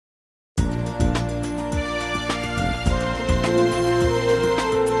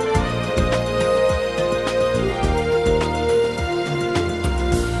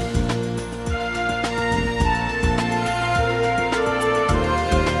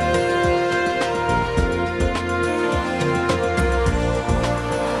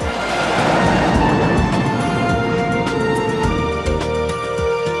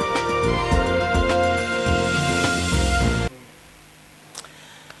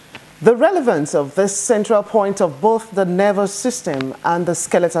The relevance of this central point of both the nervous system and the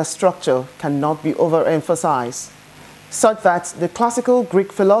skeletal structure cannot be overemphasized, such that the classical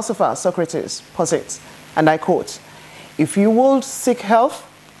Greek philosopher Socrates posits, and I quote, "If you would seek health,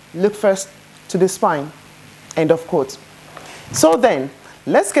 look first to the spine." End of quote. So then,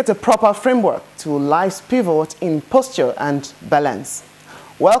 let's get a proper framework to life's pivot in posture and balance.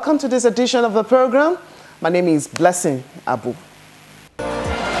 Welcome to this edition of the program. My name is Blessing Abu.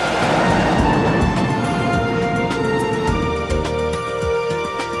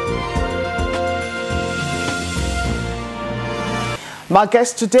 My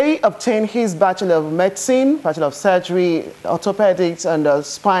guest today obtained his Bachelor of Medicine, Bachelor of Surgery, Orthopedics and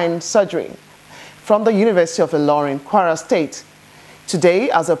Spine Surgery from the University of Ilorin, Kwara State. Today,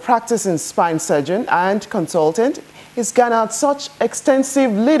 as a practicing spine surgeon and consultant, he's garnered such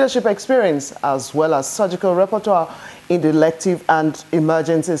extensive leadership experience as well as surgical repertoire in the elective and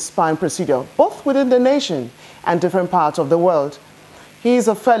emergency spine procedure, both within the nation and different parts of the world. He is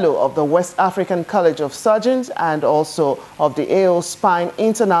a fellow of the West African College of Surgeons and also of the FAOSpine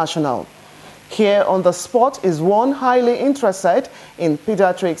International. Here on the spot is one highly interested in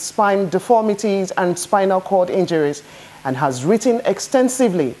pediatric spine deformities and spinal cord injuries and has written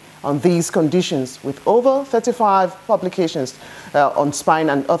extensively on these conditions with over 35 publications on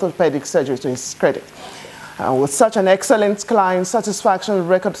spine and orthopedic surgery to his credit. With such an excellent client satisfaction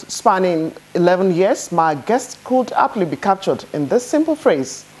record spanning 11 years, my guest could aptly be captured in this simple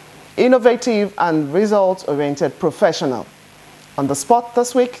phrase: innovative and results-oriented professional. On the spot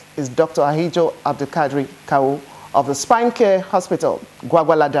this week is Dr. Ahidjo Kawu of the Spinecare Hospital,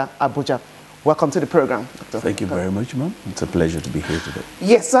 Gwagwalada, Abuja. Welcome to the program, Doctor. Thank you very much, ma'am. It's a pleasure to be here today.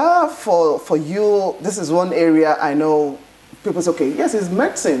 Yes, sir. For you, this is one area I know people say, okay, yes, it's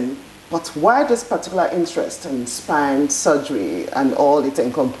medicine, but why this particular interest in spine surgery and all its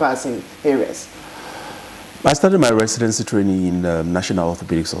encompassing areas? I started my residency training in National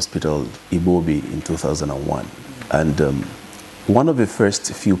Orthopedics Hospital, Ibobi, in 2001. And one of the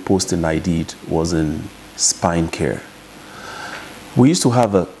first few postings I did was in spine care. We used to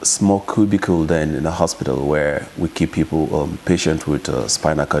have a small cubicle then in the hospital where we keep people, patients with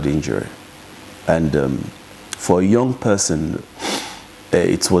spinal cord injury. And for a young person,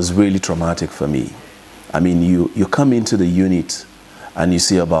 it was really traumatic for me. I mean, you come into the unit and you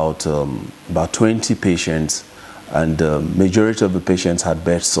see about 20 patients, and the majority of the patients had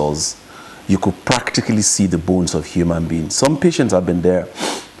bed sores. You could practically see the bones of human beings. Some patients have been there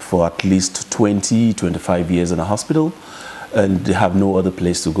for at least 20, 25 years in a hospital, and they have no other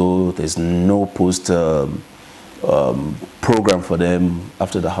place to go. There's no post program for them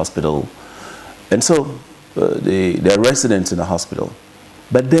after the hospital. And so they're residents in the hospital.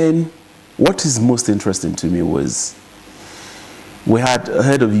 But then what is most interesting to me was we had a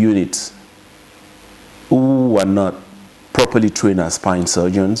head of unit who were not properly trained as spine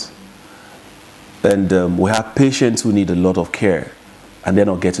surgeons. And we have patients who need a lot of care and they're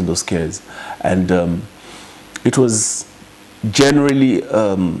not getting those cares. And it was generally,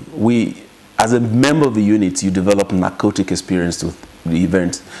 as a member of the unit, you develop narcotic experience with the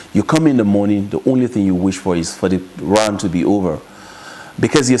event. You come in the morning, the only thing you wish for is for the run to be over.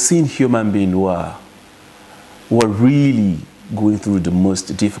 Because you're seeing human beings who are really going through the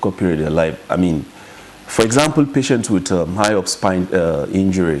most difficult period of their life. I mean, for example, patients with high up spine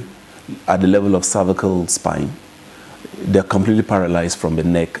injury at the level of cervical spine, they're completely paralyzed from the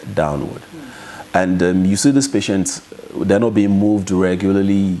neck downward. And you see these patients, they're not being moved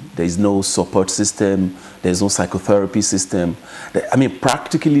regularly. There's no support system. There's no psychotherapy system. I mean,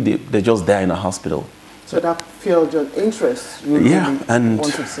 practically, they're just there in a hospital. So that fueled your interest? Yeah, and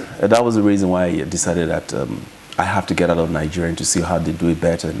that was the reason why I decided that I have to get out of Nigeria to see how they do it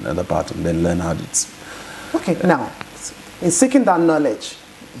better in other parts and then learn how it's... Okay, now, in seeking that knowledge,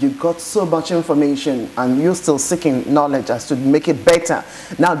 you got so much information and you're still seeking knowledge as to make it better.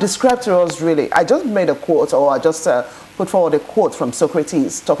 Now, describe to us really, I just made a quote, or I just put forward a quote from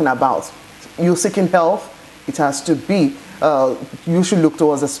Socrates talking about you seeking health, it has to be, you should look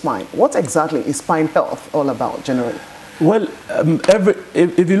towards the spine. What exactly is spine health all about generally? Well,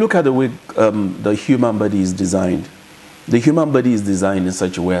 if you look at the way the human body is designed, the human body is designed in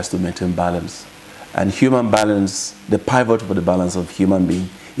such a way as to maintain balance. And human balance, the pivot for the balance of human being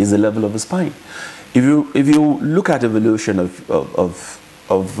is the level of the spine. If you look at evolution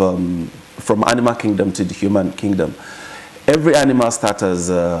from animal kingdom to the human kingdom, every animal starts as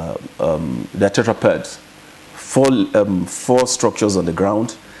they're tetrapods, four structures on the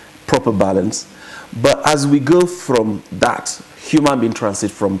ground, proper balance. But as we go from that, human being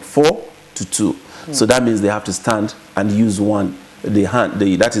transit from 4 to 2. So that means they have to stand and use one the hand,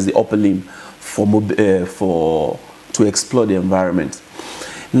 that is the upper limb, to explore the environment.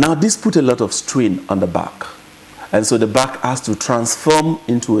 Now this put a lot of strain on the back, and so the back has to transform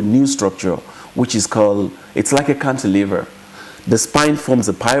into a new structure, which is called, it's like a cantilever. The spine forms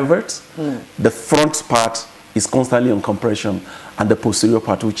a pivot, the front part is constantly on compression, and the posterior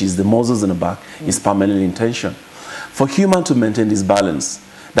part, which is the muscles in the back, is permanently in tension. For human to maintain this balance,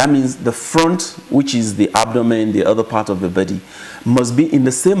 that means the front, which is the abdomen, the other part of the body, must be in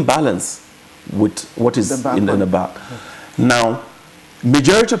the same balance with what is in the back. Now,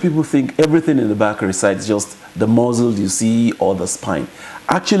 majority of people think everything in the back resides just the muscles you see or the spine.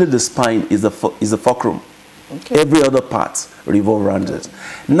 Actually, the spine is the fulcrum. Okay. Every other part revolves around it.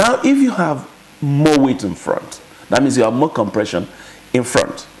 Now, if you have more weight in front, that means you have more compression in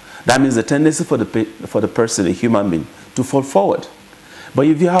front. That means the tendency for the person, a human being, to fall forward. But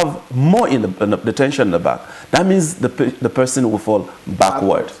if you have more in the tension in the back, that means the person will fall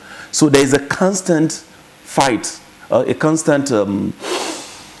backward. So there is a constant fight, a constant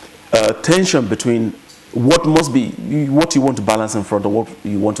tension between what you want to balance in front or what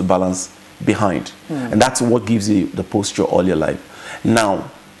you want to balance behind. And that's what gives you the posture all your life. Now,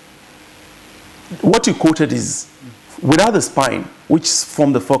 what you quoted is, without the spine, which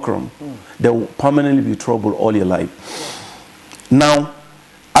forms the fulcrum, there will permanently be trouble all your life. Now,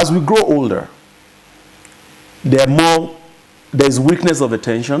 as we grow older, there's weakness of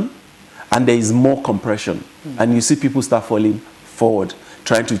attention, and there is more compression. And you see people start falling forward,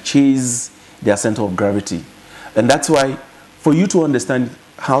 trying to chase their center of gravity. And that's why, for you to understand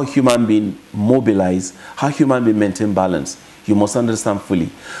how human beings mobilize, how human beings maintain balance, you must understand fully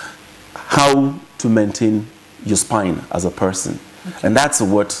how to maintain your spine as a person. Okay. And that's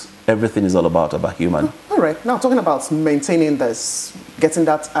what everything is all about human. All right. Now, talking about maintaining this, getting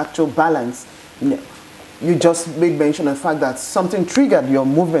that actual balance, you just made mention of the fact that something triggered your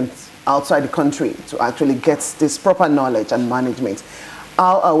movement outside the country to actually get this proper knowledge and management.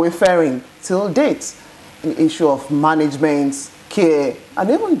 How are we faring till date in the issue of management, care, and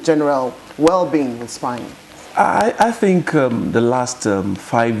even general well-being with spine? I think the last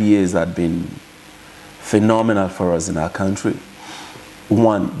 5 years have been phenomenal for us in our country.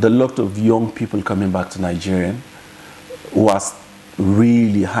 One, the lot of young people coming back to Nigeria who are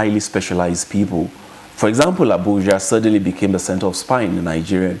really highly specialized people. For example, Abuja suddenly became the center of spine in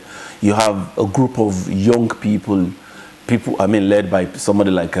Nigeria. You have a group of young people, led by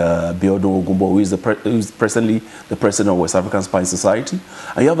somebody like Biodun Ogumbo, who is presently the president of West African Spine Society.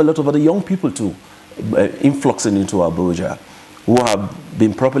 And you have a lot of other young people too, influxing into Abuja, who have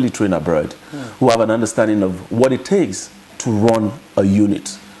been properly trained abroad, who have an understanding of what it takes to run a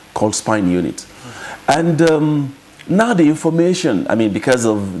unit called spine unit. And now the information, because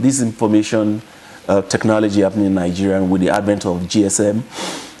of this information technology happening in Nigeria, and with the advent of GSM,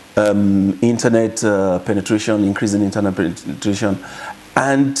 internet penetration, increasing internet penetration,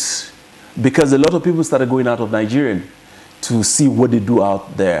 and because a lot of people started going out of Nigeria to see what they do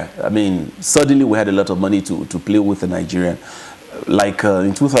out there. Suddenly we had a lot of money to play with in Nigeria. Like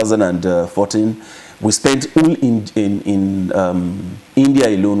in 2014, we spent in India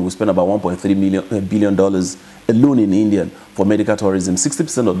alone, we spent about $1.3 billion alone in India for medical tourism.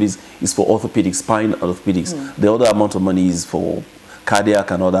 60% of this is for orthopedics, spine orthopedics. The other amount of money is for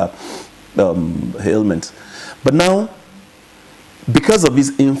cardiac and other ailments. But now, because of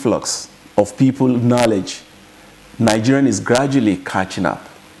this influx of people, knowledge, Nigeria is gradually catching up.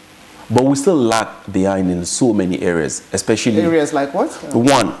 But we still lag behind in so many areas, especially... Areas like what?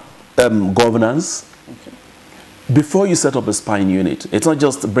 One, governance. Okay. Before you set up a spine unit, it's not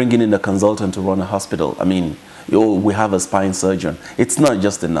just bringing in a consultant to run a hospital. We have a spine surgeon. It's not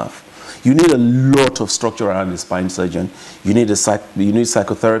just enough. You need a lot of structure around the spine surgeon. You need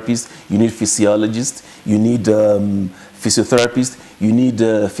psychotherapists, you need physiologists, you need physiotherapists, you need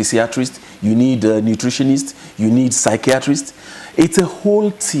physiatrists, you need nutritionists, you need psychiatrists. It's a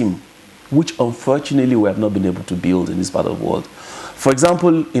whole team, which unfortunately we have not been able to build in this part of the world. For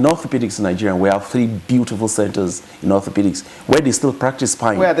example, in orthopedics in Nigeria, we have 3 beautiful centers in orthopedics where they still practice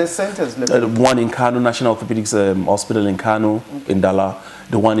spine. Where are the centers? One in Kano, National Orthopedics Hospital in Kano, in Dala,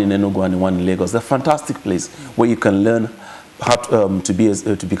 the one in Enugu, and the one in Lagos. They're a fantastic place where you can learn how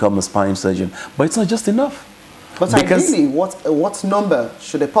to become a spine surgeon. But it's not just enough. But ideally, what number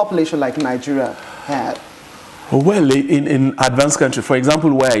should a population like Nigeria have? Well, in advanced countries, for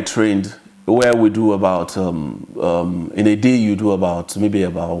example, where I trained, where we do about, in a day you do maybe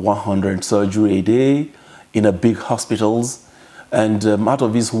about 100 surgery a day in a big hospitals. And out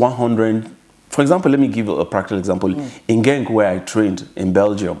of these 100, For example, let me give a practical example. In Genk, where I trained in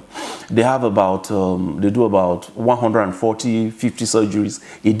Belgium, they have about, they do about 140, 50 surgeries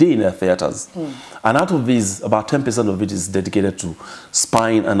a day in their theaters. And out of these, about 10% of it is dedicated to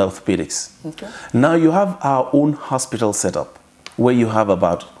spine and orthopedics. Okay. Now you have our own hospital setup, where you have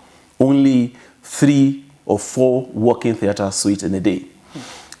about only 3 or 4 working theater suites in a day.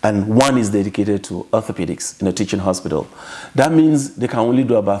 And 1 is dedicated to orthopedics in a teaching hospital. That means they can only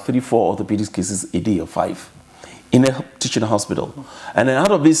do about 3, 4 orthopedics cases a day, or 5 in a teaching hospital. And then out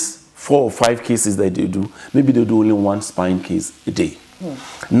of these 4 or 5 cases that they do, maybe they do only 1 spine case a day.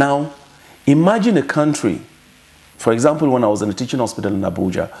 Now, imagine a country, for example, when I was in a teaching hospital in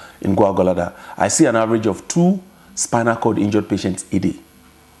Abuja, in Gwagwalada, I see an average of 2 spinal cord injured patients a day.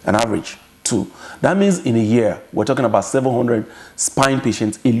 An average. 2. That means in a year, we're talking about 700 spine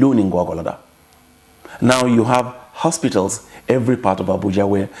patients alone in Gwagwalada. Now you have hospitals every part of Abuja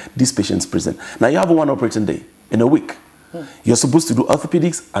where these patients present. Now you have 1 operating day in a week. You're supposed to do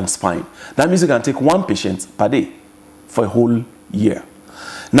orthopedics and spine. That means you can take 1 patient per day for a whole year.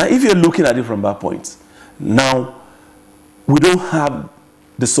 Now if you're looking at it from that point, now we don't have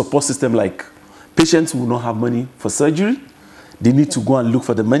the support system. Like, patients will not have money for surgery. They need to go and look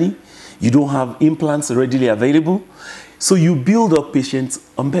for the money. You don't have implants readily available. So you build up patients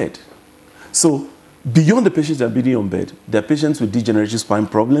on bed. So beyond the patients that are being on bed, there are patients with degenerative spine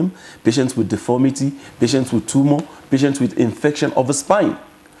problem, patients with deformity, patients with tumor, patients with infection of the spine.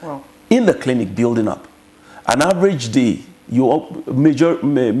 Wow. In the clinic building up. An average day,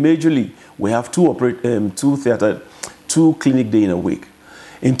 majorly, we have 2 clinic day in a week.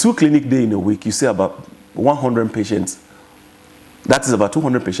 In 2 clinic day in a week, you see about 100 patients. That is about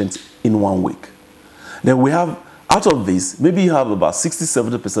 200 patients in 1 week. Then we have, out of this, maybe you have about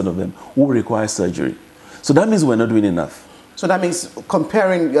 60–70% of them who require surgery. So that means we're not doing enough. So that means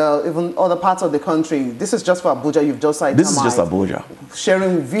comparing even other parts of the country, this is just for Abuja, you've just itemized. This is just Abuja.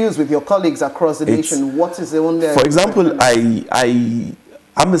 Sharing views with your colleagues across the nation, what is the one there? For example,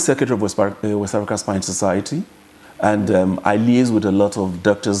 I'm the secretary of West Africa Spine Society, and I liaise with a lot of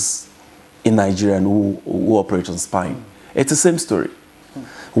doctors in Nigeria who operate on spine. It's the same story.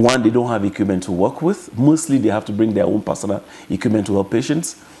 1, they don't have equipment to work with. Mostly they have to bring their own personal equipment to help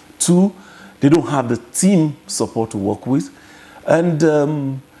patients. 2, they don't have the team support to work with. And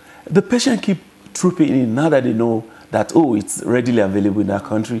the patient keep trooping in now that they know that, oh, it's readily available in our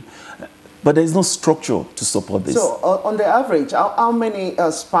country. But there's no structure to support this. So on the average, how many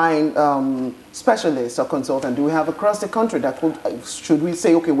spine specialists or consultants do we have across the country that could, should we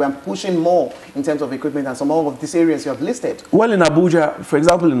say, okay, we're pushing more in terms of equipment and some of these areas you have listed? Well, in Abuja, for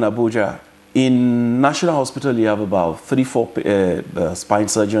example, in Abuja, in National Hospital, you have about 3–4 spine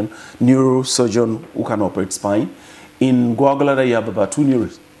surgeon, neurosurgeon who can operate spine. In Gwagwalada, you have about 2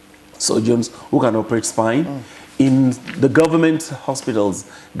 neurosurgeons who can operate spine. In the government hospitals,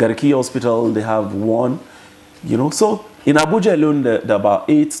 Gariki Hospital, they have 1, you know. So in Abuja alone, there are about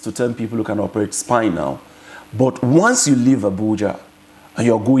 8 to 10 people who can operate spine now. But once you leave Abuja and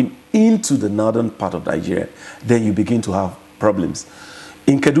you're going into the northern part of Nigeria, then you begin to have problems.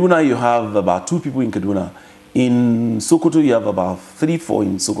 In Kaduna, you have about 2 people in Kaduna. In Sokoto, you have about 3–4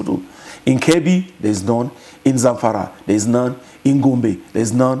 in Sokoto. In Kebbi, there's none. In Zamfara, there's none. In Gombe,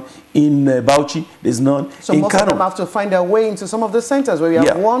 there's none. In Bauchi, there's none. So most of them have to find their way into some of the centers where you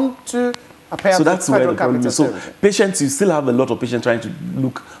have 1, 2, a pair of that's where the problem is. So patients, you still have a lot of patients trying to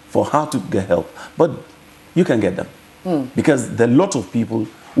look for how to get help. But you can get them. Because there are a lot of people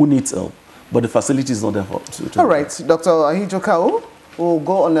who need help. But the facility is not there for All right, Dr. Ahidjo Kawu, we'll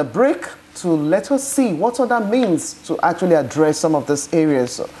go on a break to let us see what other means to actually address some of these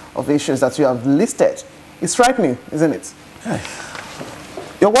areas of issues that you have listed. It's frightening, isn't it? Hey.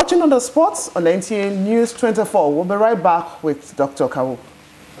 You're watching On The Sports on NTA News 24. We'll be right back with Dr. Kawu.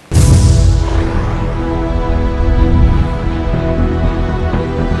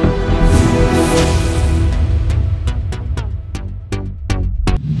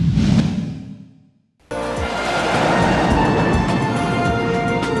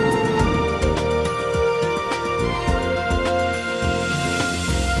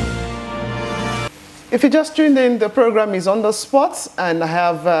 If you just tuned in, the program is On The Spot, and I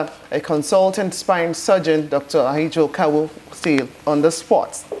have a consultant spine surgeon, Dr. Ahidjo Kawu, still on the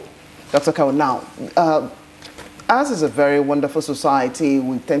spot. Dr. Kawu, now, ours is a very wonderful society.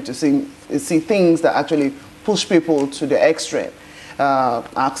 We tend to see things that actually push people to the extreme.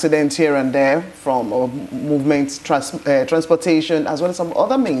 Accidents here and there from movement, transportation, as well as some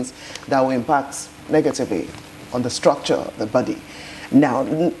other means that will impact negatively on the structure of the body. Now,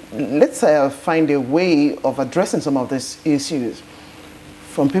 let's find a way of addressing some of these issues.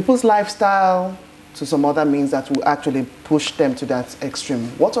 from people's lifestyle to some other means that will actually push them to that extreme.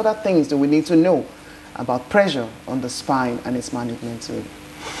 What other things do we need to know about pressure on the spine and its management?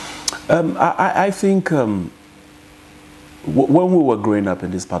 I think when we were growing up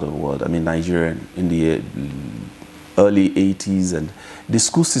in this part of the world, I mean Nigeria in the early 80s, and the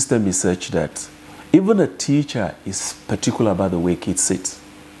school system is such that even a teacher is particular about the way kids sit.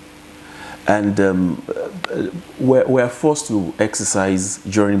 And we're forced to exercise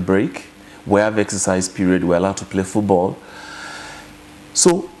during break. We have exercise period. We're allowed to play football.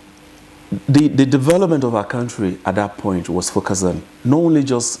 So the development of our country at that point was focused on not only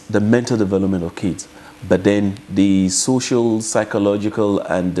just the mental development of kids, but then the social, psychological,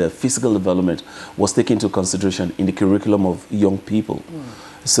 and physical development was taken into consideration in the curriculum of young people.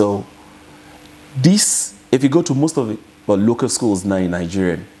 So this, if you go to most of the local schools now in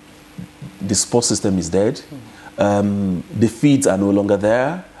Nigeria, the sports system is dead. The feeds are no longer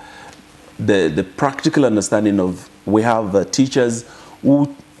there. The practical understanding of, we have teachers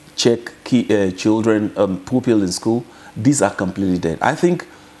who check children, pupil in school, these are completely dead. I think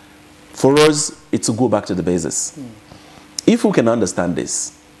for us, it's to go back to the basis. If we can understand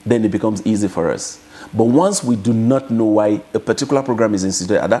this, then it becomes easy for us. But once we do not know why a particular program is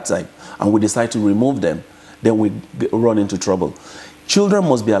instituted at that time, and we decide to remove them, then we run into trouble. Children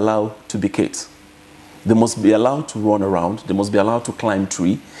must be allowed to be kids. They must be allowed to run around. They must be allowed to climb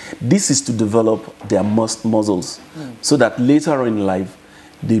tree. This is to develop their muscles so that later in life,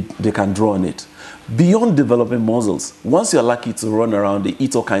 they can draw on it. Beyond developing muscles, once you're lucky to run around, they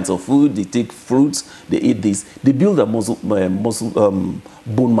eat all kinds of food, they take fruits, they eat this, they build a bone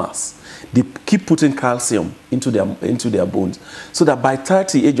mass. They keep putting calcium into their bones, so that by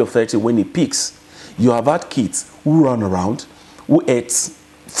age of 30, when it peaks, you have had kids who run around, who eat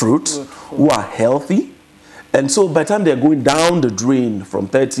fruits, who are healthy. And so by the time they're going down the drain from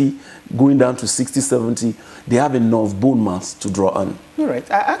 30, going down to 60, 70, they have enough bone mass to draw on. All right.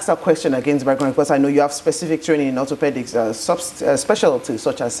 I asked that question against background because I know you have specific training in orthopedics, specialties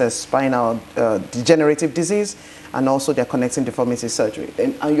such as spinal degenerative disease and also their connecting deformity surgery.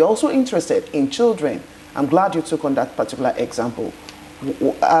 And you're also interested in children. I'm glad you took on that particular example.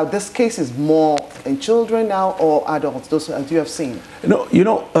 Are these cases more in children now or adults, those you have seen?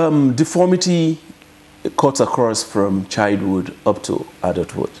 Deformity cuts across from childhood up to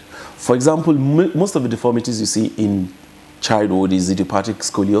adulthood. For example, most of the deformities you see in childhood is idiopathic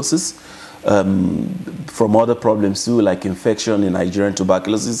scoliosis, from other problems too, like infection in Nigerian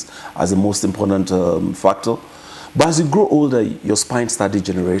tuberculosis as the most important factor. But as you grow older, your spine starts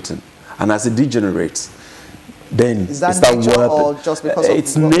degenerating. And as it degenerates, then is that nature or just because of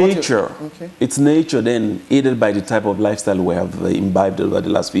it's nature. Okay. It's nature, then aided by the type of lifestyle we have imbibed over the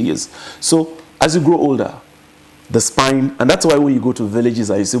last few years. So as you grow older, the spine, and that's why when you go to villages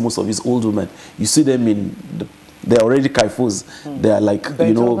and you see most of these old women, you see them they're already kaifus. They are like,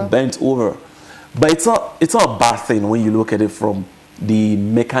 bent over. But it's not a bad thing when you look at it from the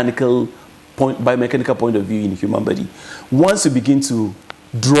mechanical point of view in human body. Once you begin to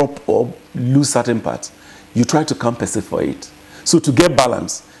drop or lose certain parts, you try to compensate for it. So to get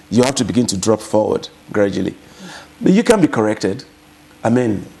balance, you have to begin to drop forward gradually. But you can be corrected. I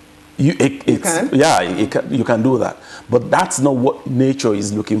mean, you can do that. But that's not what nature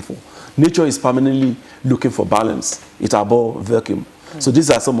is looking for. Nature is permanently looking for balance. It's about vacuum. So these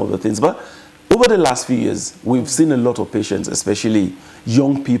are some of the things. But over the last few years, we've seen a lot of patients, especially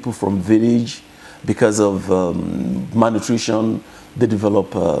young people from village, because of malnutrition, they develop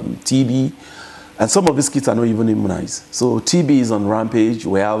TB. And some of these kids are not even immunized. So TB is on rampage.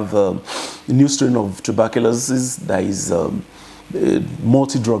 We have a new strain of tuberculosis that is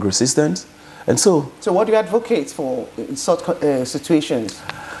multi-drug resistant. And so what do you advocate for in such situations?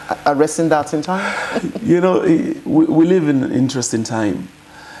 Arresting that in time? We live in an interesting time.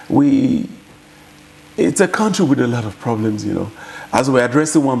 It's a country with a lot of problems, As we're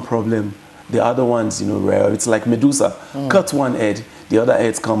addressing one problem, the other ones, it's like Medusa. Cut one head, the other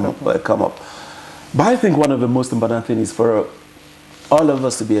heads come up. But I think one of the most important things is for all of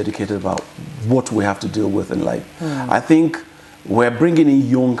us to be educated about what we have to deal with in life. I think we're bringing in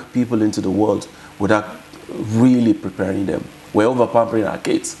young people into the world without really preparing them. We're over-pampering our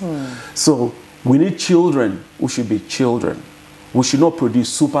kids. So we need children who should be children. We should not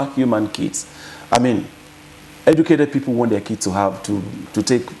produce superhuman kids. I mean, educated people want their kids to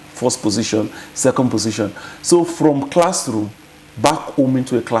take first position, second position. So from classroom, back home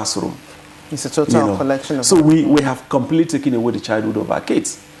into a classroom. It's a total collection of... So we have completely taken away the childhood of our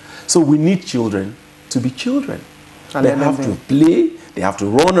kids. So we need children to be children. And they have to play, they have to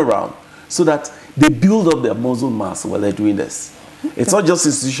run around, so that they build up their muscle mass while they're doing this. It's not just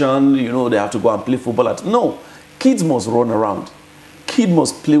institution, you know, they have to go and play football. No, kids must run around. Kids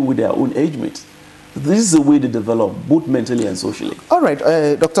must play with their own age mates. This is the way they develop, both mentally and socially. All right,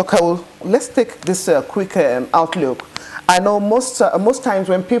 Dr. Kawu, let's take this quick outlook. I know most times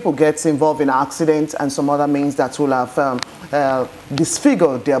when people get involved in accidents and some other means that will have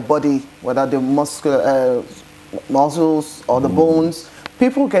disfigured their body, whether the muscles or the bones,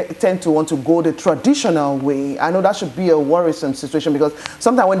 people tend to want to go the traditional way. I know that should be a worrisome situation, because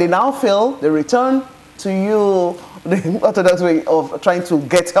sometimes when they now fail, they return to you the orthodox way of trying to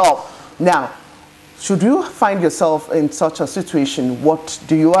get help. Now, should you find yourself in such a situation, what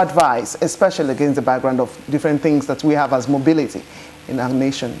do you advise, especially against the background of different things that we have as mobility in our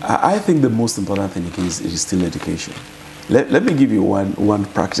nation? I think the most important thing is still education. Let me give you one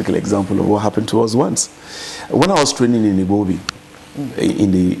practical example of what happened to us once. When I was training in Ibobi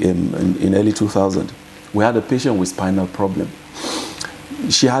in early 2000, we had a patient with spinal problem.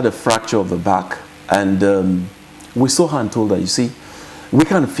 She had a fracture of the back, and we saw her and told her, you see, we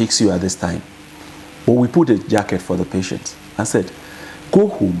can't fix you at this time. But we put a jacket for the patient and said, go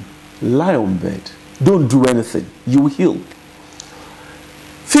home, lie on bed, don't do anything, you will heal.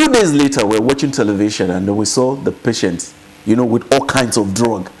 Few days later, we're watching television and then we saw the patient, you know, with all kinds of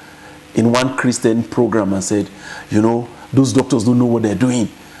drug in one Christian program, and said, you know, those doctors don't know what they're doing.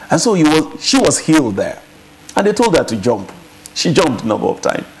 And so she was healed there. And they told her to jump. She jumped a number of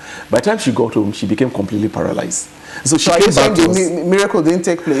times. By the time she got home, she became completely paralyzed. So she came back to us. The miracle didn't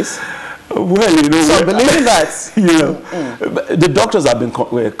take place? Well, you know, so believing that, you know, the doctors have been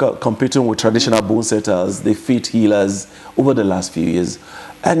competing with traditional bone setters, the feet healers over the last few years,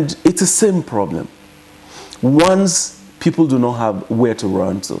 and it's the same problem. Once people do not have where to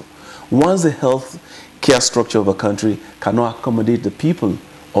run to, once the health care structure of a country cannot accommodate the people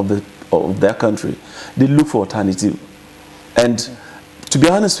of their country, they look for alternative. And to be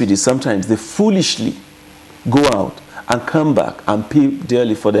honest with you, sometimes they foolishly go out and come back and pay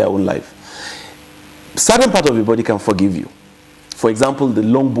dearly for their own life. Certain part of your body can forgive you. For example, the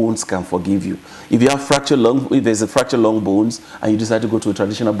long bones can forgive you. If you have if there's a fractured long bones and you decide to go to a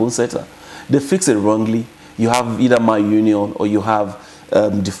traditional bone setter, they fix it wrongly. You have either malunion or you have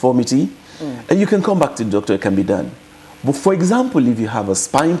deformity, and you can come back to the doctor. It can be done. But for example, if you have a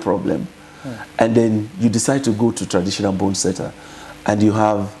spine problem, and then you decide to go to traditional bone setter, and you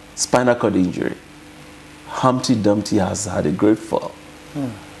have spinal cord injury, Humpty Dumpty has had a great fall.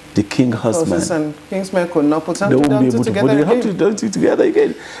 The king husband. And Kingsmen could not put Humpty Dumpty together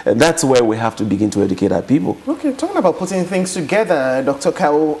again. And that's where we have to begin to educate our people. Okay, talking about putting things together, Dr.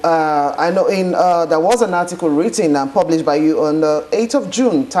 Kawu, I know there was an article written and published by you on the 8th of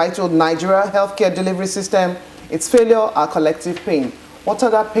June titled Nigeria Healthcare Delivery System, Its Failure, Our Collective Pain. What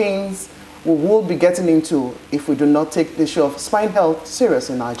other pains we will be getting into if we do not take the issue of spine health serious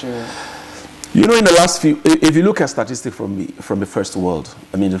in Nigeria? You know, in the last few, if you look at statistics from the first world,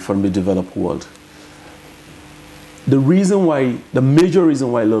 I mean from the developed world, the major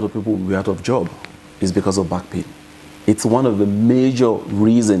reason why a lot of people will be out of job is because of back pain. It's one of the major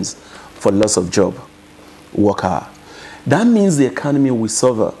reasons for loss of job, worker. That means the economy will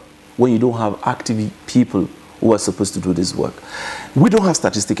suffer when you don't have active people who are supposed to do this work. We don't have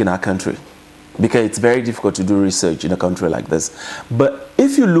statistics in our country because it's very difficult to do research in a country like this. But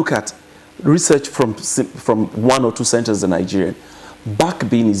if you look at research from one or two centers in Nigeria, back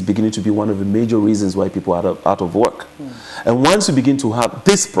pain is beginning to be one of the major reasons why people are out of work. And once you begin to have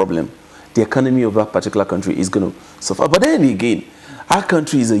this problem, the economy of that particular country is going to suffer. But then again, our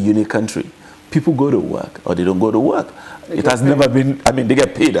country is a unique country. People go to work or they don't go to work. It has never been, I mean, they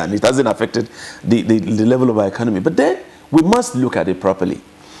get paid and it hasn't affected the level of our economy. But then we must look at it properly.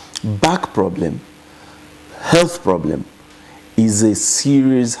 Back problem, health problem, is a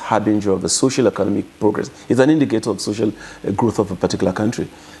serious harbinger of the social economic progress. It's an indicator of social growth of a particular country.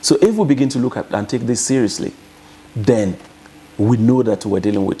 So if we begin to look at and take this seriously, then we know that we're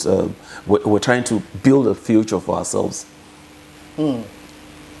dealing with, we're trying to build a future for ourselves.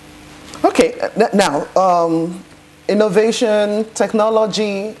 Okay, now, innovation,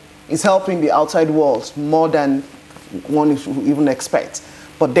 technology is helping the outside world more than one would even expect.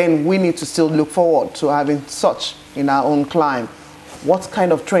 But then we need to still look forward to having such in our own climb. What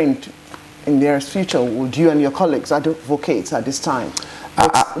kind of trend in the near future would you and your colleagues advocate at this time?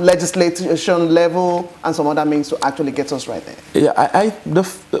 Legislation level and some other means to actually get us right there? Yeah,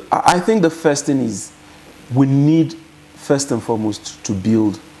 I think the first thing is we need, first and foremost, to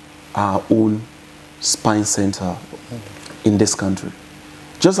build our own spine center in this country.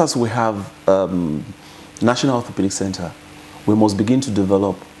 Just as we have National Orthopedic Center, we must begin to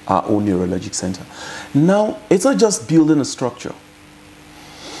develop our own neurologic center. Now, it's not just building a structure.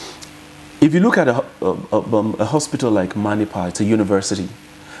 If you look at a hospital like Manipur, it's a university.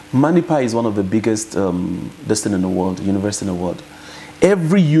 Manipur is one of the biggest university in the world.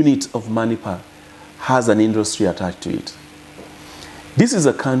 Every unit of Manipur has an industry attached to it. This is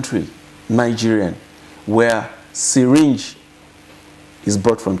a country, Nigerian, where syringe is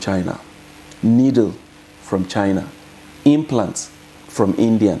brought from China, needle from China, implants from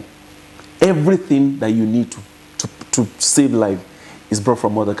Indian. Everything that you need to save life is brought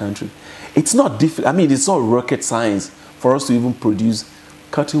from other country. It's not difficult. I mean, it's not rocket science for us to even produce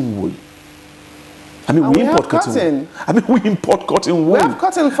cotton wool. I mean, we import cotton wool. I mean, we import cotton wool. We have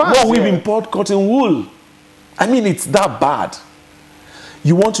cotton farms. No, we import cotton wool. I mean, it's that bad.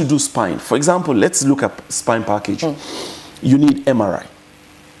 You want to do spine. For example, let's look at spine package. You need MRI.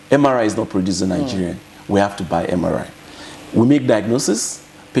 MRI is not produced in Nigeria. We have to buy MRI. We make diagnosis.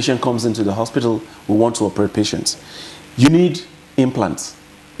 Patient comes into the hospital. We want to operate patients. You need implants.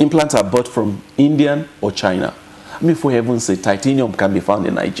 Implants are bought from Indian or China. I mean, for heaven's sake, titanium can be found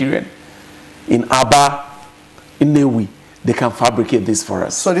in Nigeria. In Aba, in Newi, they can fabricate this for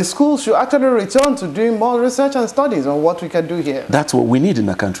us. So the schools should actually return to doing more research and studies on what we can do here. That's what we need in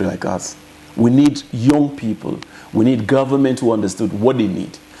a country like us. We need young people. We need government who understood what they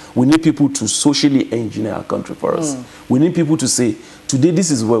need. We need people to socially engineer our country for us. We need people to say, today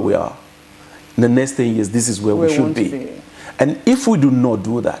this is where we are. In the next 10 years, this is where we should be. And if we do not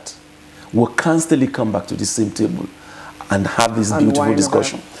do that, we'll constantly come back to the same table and have this beautiful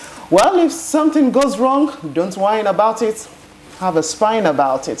discussion. Well, if something goes wrong, don't whine about it. Have a spine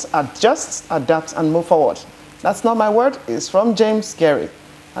about it. Adjust, adapt, and move forward. That's not my word. It's from James Gary.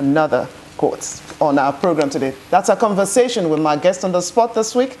 Another quote on our program today. That's our conversation with my guest on the spot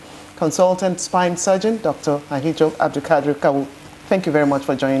this week, consultant spine surgeon, Dr. Ahidjo Abdulkadir Kawu. Thank you very much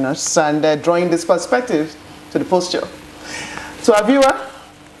for joining us and drawing this perspective to the posture. To our viewer,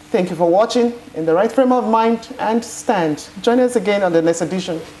 thank you for watching. In the right frame of mind and stand. Join us again on the next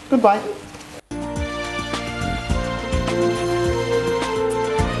edition. Goodbye.